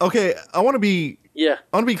 Okay, I want to be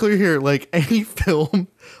clear here. Like, any film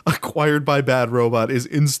acquired by Bad Robot is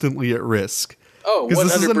instantly at risk. Oh, 100%. Because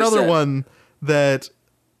this is another one that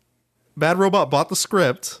Bad Robot bought the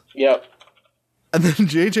script. Yep. And then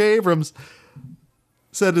J.J. Abrams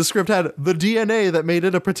said the script had the DNA that made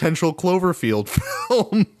it a potential Cloverfield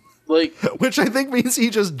film. Like, which I think means he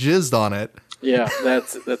just jizzed on it. Yeah,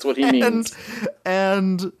 that's what he means.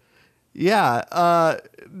 And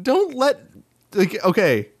don't let... Like,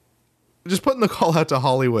 okay, just putting the call out to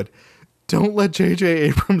Hollywood. Don't let J.J.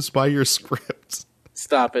 Abrams buy your script.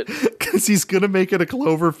 Stop it. Because he's going to make it a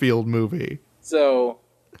Cloverfield movie. So,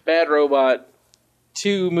 Bad Robot,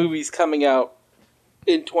 2 movies coming out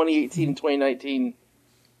in 2018 and 2019.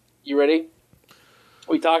 You ready?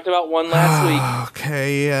 We talked about one last week.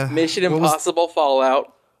 Okay, yeah. Mission Impossible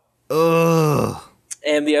Fallout. Ugh.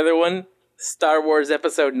 And the other one, Star Wars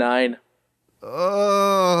Episode 9.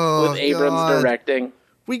 Oh, with Abrams directing.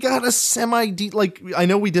 We got a like, I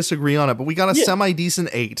know we disagree on it, but we got a semi-decent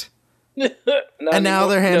 8. And now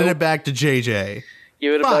they're handing it back to JJ.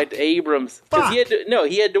 Give it back to Abrams. Because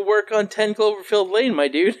he had to work on 10 Cloverfield Lane, my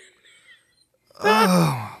dude.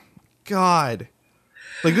 Oh, God.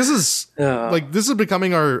 Like, this is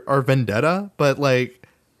becoming our vendetta, but like,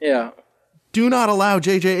 yeah. Do not allow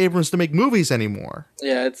J.J. Abrams to make movies anymore.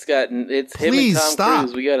 Yeah, it's him and Tom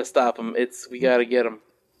Cruise. We got to stop him. We got to get him.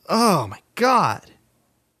 Oh my God.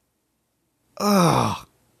 Oh.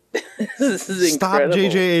 This is incredible. Stop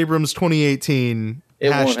J.J. Abrams 2018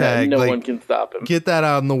 hashtag. No one can stop him. Get that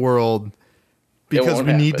out in the world because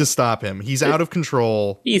we need to stop him. He's out of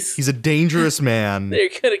control. He's a dangerous man. They're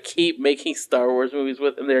going to keep making Star Wars movies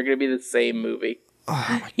with him. They're going to be the same movie.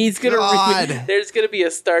 Oh He's gonna. There's gonna be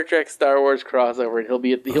a Star Trek Star Wars crossover, and he'll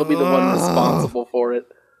be the one responsible for it.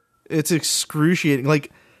 It's excruciating.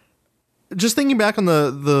 Like, just thinking back on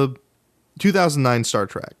the 2009 Star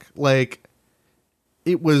Trek, like,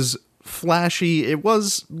 it was flashy. It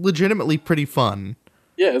was legitimately pretty fun.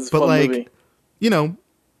 Yeah, it's a fun movie. You know,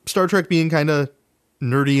 Star Trek being kind of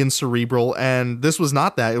nerdy and cerebral, and this was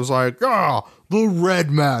not that. It was like, the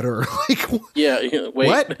red matter. Like, wait.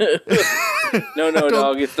 What? No,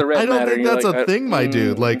 dog. It's the red matter. I don't think that's a thing, my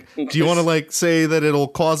dude. Like, do you want to like say that it'll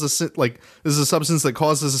cause this is a substance that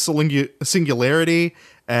causes a singularity,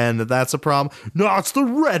 and that's a problem? No, it's the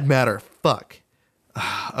red matter. Fuck.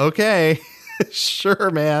 Okay, sure,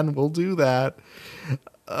 man. We'll do that.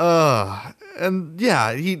 And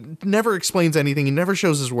yeah, he never explains anything. He never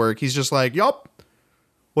shows his work. He's just like, yup.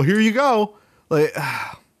 Well, here you go. Like,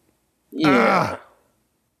 yeah.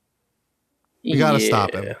 We gotta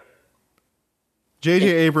stop him. J.J.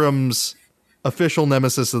 Abrams, official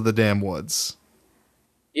nemesis of the damn woods.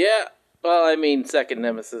 Yeah. Well, I mean, second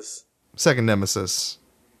nemesis. Second nemesis.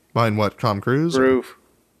 Behind what, Tom Cruise? Groove.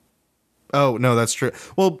 Oh, no, that's true.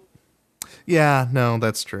 Well, yeah, no,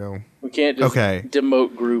 that's true. We can't just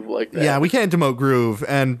demote Groove like that. Yeah, we can't demote Groove,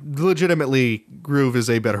 and legitimately, Groove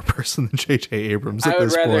is a better person than J.J. Abrams at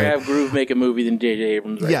this point. I would rather have Groove make a movie than J.J.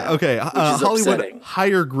 Abrams right now. Okay. Hollywood, upsetting.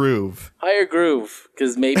 Hire Groove. Hire Groove,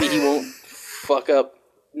 because maybe he won't fuck up.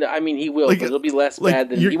 No, I mean, he will, but it'll be less bad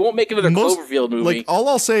than... He won't make another Cloverfield movie. Like, all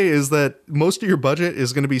I'll say is that most of your budget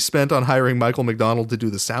is going to be spent on hiring Michael McDonald to do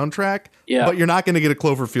the soundtrack, but you're not going to get a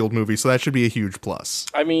Cloverfield movie, so that should be a huge plus.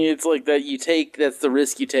 I mean, it's like that that's the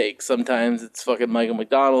risk you take. Sometimes it's fucking Michael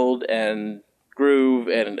McDonald and Groove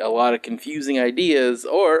and a lot of confusing ideas,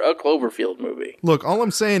 or a Cloverfield movie. Look, all I'm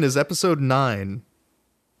saying is episode 9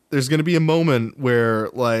 there's going to be a moment where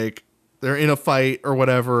like they're in a fight or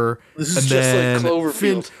whatever. This is just like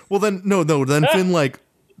Cloverfield. Then Finn like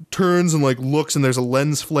turns and like looks and there's a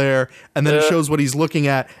lens flare and then it shows what he's looking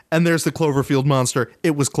at and there's the Cloverfield monster.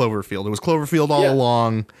 It was Cloverfield. It was Cloverfield all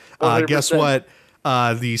along. Guess what?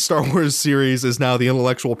 The Star Wars series is now the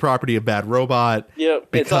intellectual property of Bad Robot. Yep.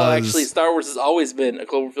 It's all actually, Star Wars has always been a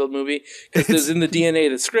Cloverfield movie because it's in the DNA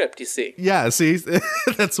of the script, you see. Yeah, see,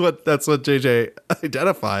 that's what JJ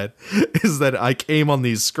identified, is that I came on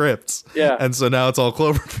these scripts. Yeah. And so now it's all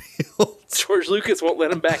Cloverfield. George Lucas won't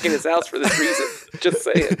let him back in his house for this reason. Just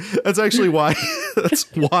saying. That's actually why, that's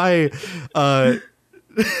why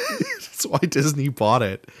Disney bought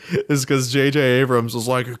it, is because J.J. Abrams was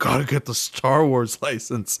like, you gotta get the Star Wars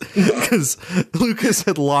license, because Lucas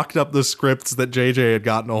had locked up the scripts that J.J. had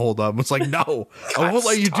gotten a hold of and was like, no, I won't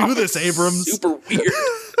let you do this, Abrams. Super weird.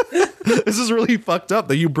 This is really fucked up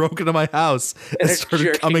that you broke into my house and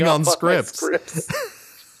started coming on scripts.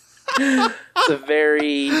 It's a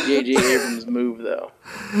very J.J. Abrams move, though.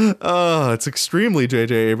 Oh, it's extremely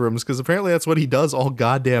J.J. Abrams, because apparently that's what he does all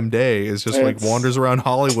goddamn day, is just like wanders around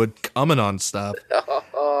Hollywood coming on stuff.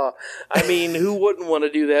 I mean, who wouldn't want to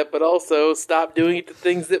do that, but also stop doing it to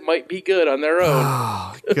things that might be good on their own.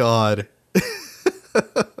 Oh, God.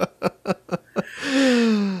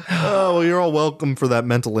 Oh, well, you're all welcome for that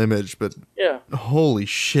mental image, but yeah, holy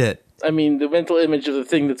shit. I mean, the mental image of the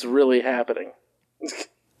thing that's really happening.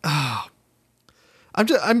 Oh,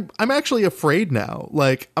 I'm actually afraid now.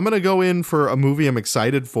 Like, I'm gonna go in for a movie I'm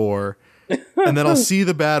excited for, and then I'll see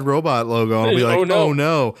the Bad Robot logo and I'll be like, oh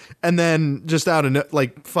no. And then just out of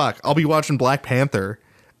like, fuck, I'll be watching Black Panther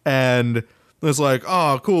and it's like,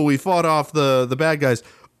 oh cool, we fought off the bad guys.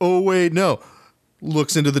 Oh wait, no.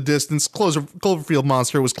 Looks into the distance, Cloverfield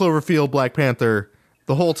monster was Cloverfield Black Panther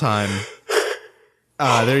the whole time.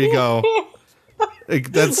 There you go.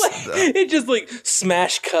 That's it. Just like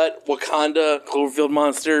smash cut Wakanda Cloverfield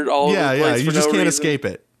monster all over the place. You just can't escape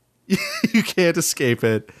it. You can't escape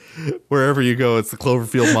it. Wherever you go, it's the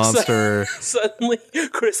Cloverfield monster. Suddenly,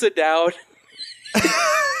 Chris O'Dowd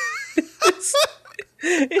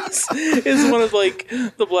is one of like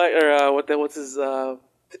the black or what's his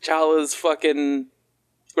T'Challa's fucking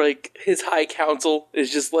like his high council is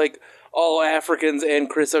just like all Africans and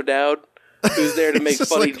Chris O'Dowd, who's there to make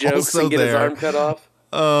funny jokes and get his arm cut off.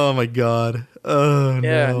 Oh my god. Oh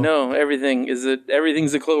yeah, no. everything's a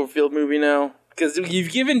Cloverfield movie now. Because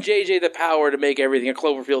you've given JJ the power to make everything a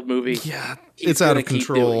Cloverfield movie. Yeah, it's out of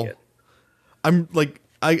control. I'm like,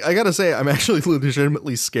 I gotta say, I'm actually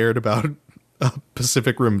legitimately scared about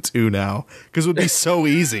Pacific Rim 2 now, because it would be so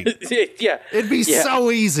easy. Yeah. It'd be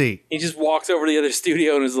so easy. He just walks over to the other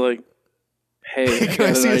studio and is like, hey, I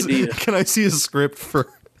got an idea. Can I see a script for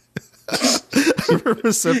Pacific Rim 2?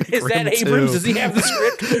 Is that Abrams? Does he have the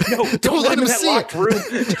script? No, don't let him in that locked room.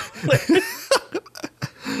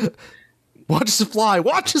 Watch us fly.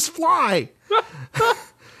 Watch us fly.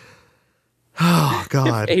 Oh,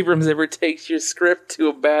 God. If Abrams ever takes your script to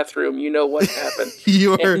a bathroom, you know what happened.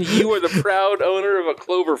 You are the proud owner of a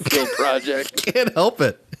Cloverfield project. Can't help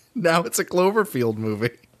it. Now it's a Cloverfield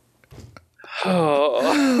movie.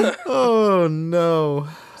 Oh, oh no.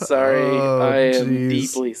 Sorry. I am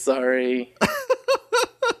deeply sorry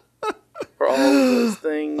for all of those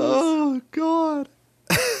things. Oh, God.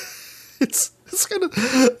 It's kind of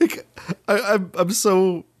like I'm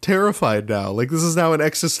so terrified now. Like, this is now an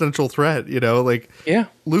existential threat, you know? Like, yeah.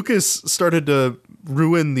 Lucas started to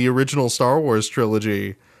ruin the original Star Wars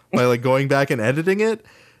trilogy by like going back and editing it.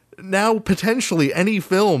 Now potentially any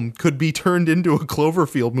film could be turned into a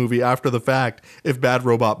Cloverfield movie after the fact if Bad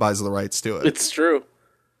Robot buys the rights to it. It's true.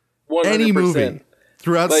 100%. Any movie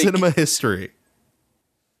throughout cinema history.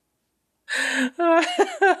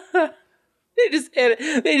 They just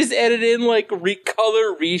edit in like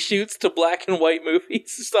color reshoots to black and white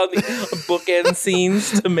movies just on the bookend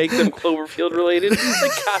scenes to make them Cloverfield related.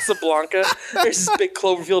 Like Casablanca, there's this big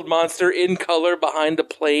Cloverfield monster in color behind a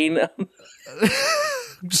plane.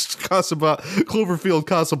 Just Cloverfield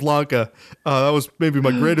Casablanca. That was maybe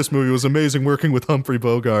my greatest movie. It was amazing working with Humphrey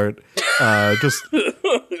Bogart. Just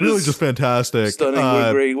really just fantastic.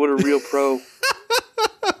 Stunningly great. What a real pro.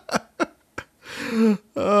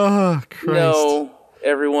 Oh, Christ. No,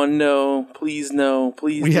 everyone, no. Please, no.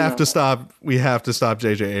 Please, we have to stop. We have to stop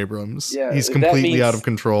J.J. Abrams. Yeah, he's completely out of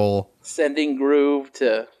control. Sending Groove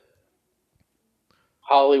to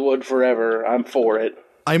Hollywood forever. I'm for it.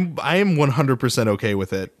 I am 100% okay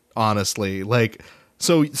with it, honestly. Like,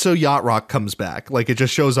 so Yacht Rock comes back. Like, it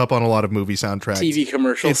just shows up on a lot of movie soundtracks. TV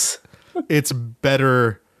commercials. It's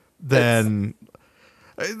better than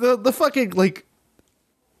the fucking, like,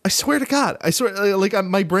 I swear to God, I swear, like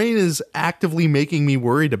my brain is actively making me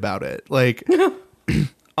worried about it. Like,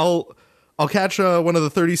 I'll catch one of the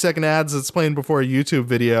 30-second ads that's playing before a YouTube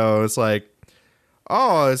video. It's like,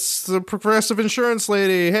 oh, it's the Progressive Insurance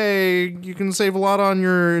lady. Hey, you can save a lot on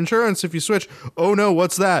your insurance if you switch. Oh no,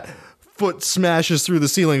 what's that? Foot smashes through the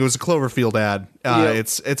ceiling. It was a Cloverfield ad.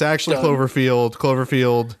 It's actually done.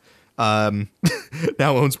 Cloverfield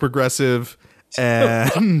now owns Progressive.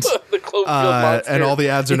 And the Cloverfield and all the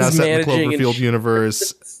ads are now set in the Cloverfield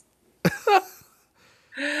universe.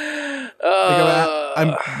 I'm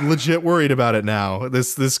legit worried about it now.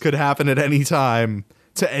 This could happen at any time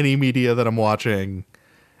to any media that I'm watching.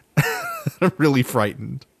 I'm really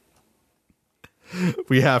frightened.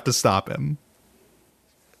 We have to stop him.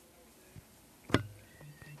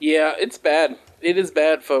 Yeah, it's bad. It is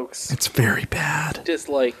bad, folks. It's very bad. Just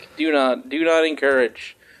like do not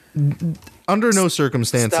encourage. Under no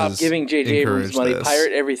circumstances. Stop giving J.J. Abrams money. This.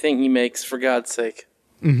 Pirate everything he makes, for God's sake.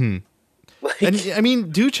 Mm-hmm. Like, and I mean,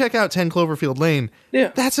 do check out 10 Cloverfield Lane.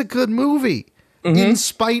 Yeah, that's a good movie, in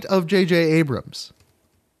spite of J.J. Abrams.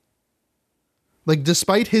 Like,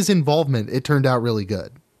 despite his involvement, it turned out really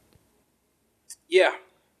good. Yeah,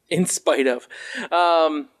 in spite of.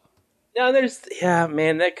 No,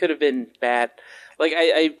 man, that could have been bad. Like,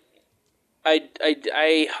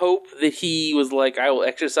 I hope that he was like, I will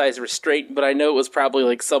exercise restraint, but I know it was probably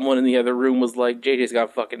like someone in the other room was like, JJ's gone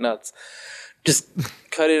fucking nuts. Just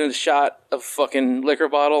cut in a shot of fucking liquor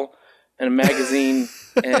bottle and a magazine,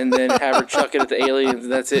 and then have her chuck it at the aliens,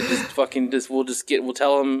 and that's it. We'll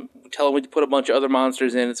tell him we put a bunch of other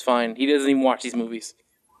monsters in. It's fine. He doesn't even watch these movies.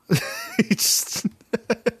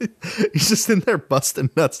 He's just in there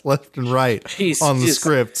busting nuts left and right on the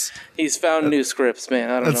scripts. He's found new scripts,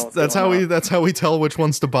 man. I don't know. That's how we tell which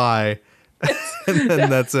ones to buy, and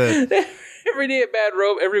then that's it.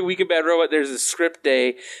 Every week at Bad Robot, there's a script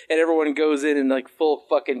day, and everyone goes in like full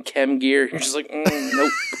fucking chem gear. You're just like,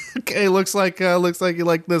 nope. Okay, looks like you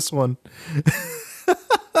like this one.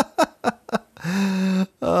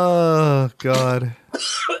 Oh God.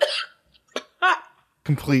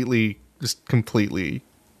 completely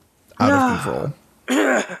out of control.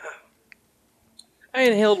 I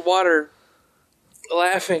inhaled water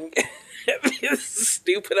laughing at this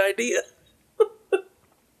stupid idea.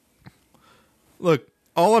 Look,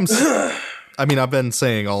 I've been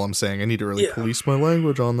saying all I'm saying. I need to really police my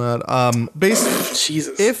language on that. Basically,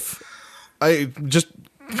 Jesus. If I just,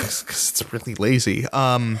 cause it's really lazy.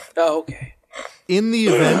 Okay. In the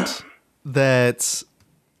event that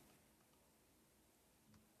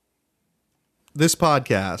this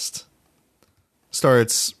podcast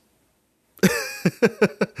starts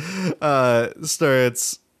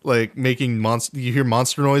like making you hear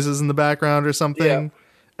monster noises in the background or something,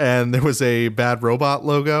 and there was a Bad Robot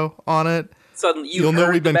logo on it, suddenly you'll know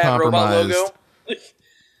we've been compromised.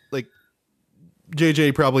 Like,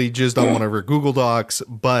 JJ probably jizzed on one of her Google Docs,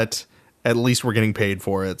 but at least we're getting paid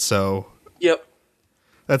for it. So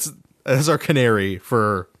that's our canary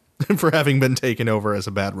for having been taken over as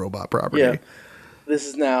a Bad Robot property. Yeah, this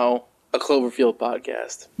is now a Cloverfield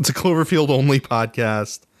podcast. It's a Cloverfield only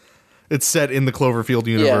podcast. It's set in the Cloverfield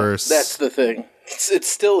universe. Yeah, that's the thing. It's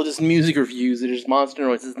still just music reviews. There's just monster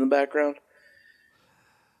noises in the background.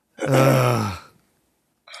 That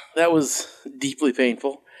was deeply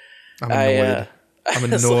painful. I'm annoyed.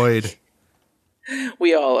 I'm annoyed. Like,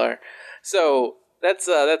 we all are. So that's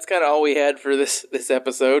kind of all we had for this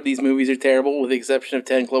episode. These movies are terrible, with the exception of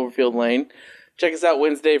 10 Cloverfield Lane. Check us out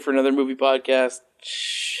Wednesday for another movie podcast.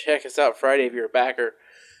 Check us out Friday if you're a backer.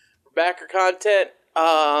 For backer content.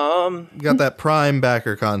 Got that Prime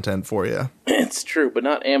backer content for you. It's true, but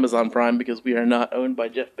not Amazon Prime, because we are not owned by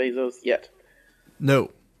Jeff Bezos yet.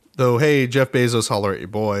 No. Though, hey, Jeff Bezos, holler at your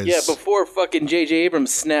boys. Yeah, before fucking J.J.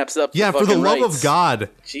 Abrams snaps up the for the love rights. of God.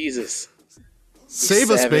 Jesus. Save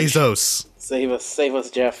us, Bezos. Save us,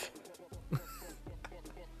 Jeff.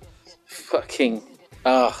 Fucking,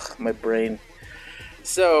 my brain.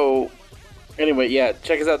 So, anyway, yeah,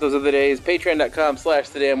 check us out those other days.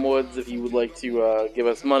 Patreon.com/thedamnwoods if you would like to give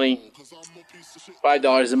us money.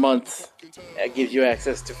 $5 a month. That gives you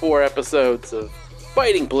access to 4 episodes of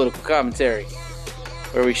biting political commentary,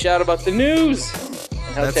 where we shout about the news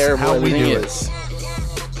and how terrible everything is.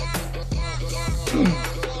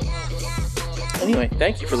 Anyway,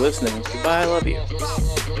 thank you for listening. Goodbye, I love you.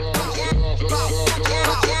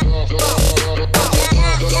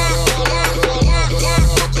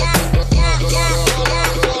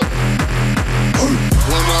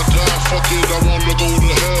 When I die, fuck it, I wanna go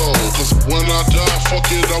to hell. 'Cause when I die,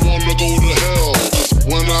 fuck it, I wanna go to hell. 'Cause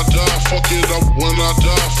when I die, fuck it. When I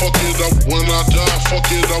die, fuck it. When I die,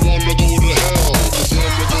 fuck it. I wanna go to hell. 'Cause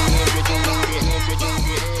wanna go to hell.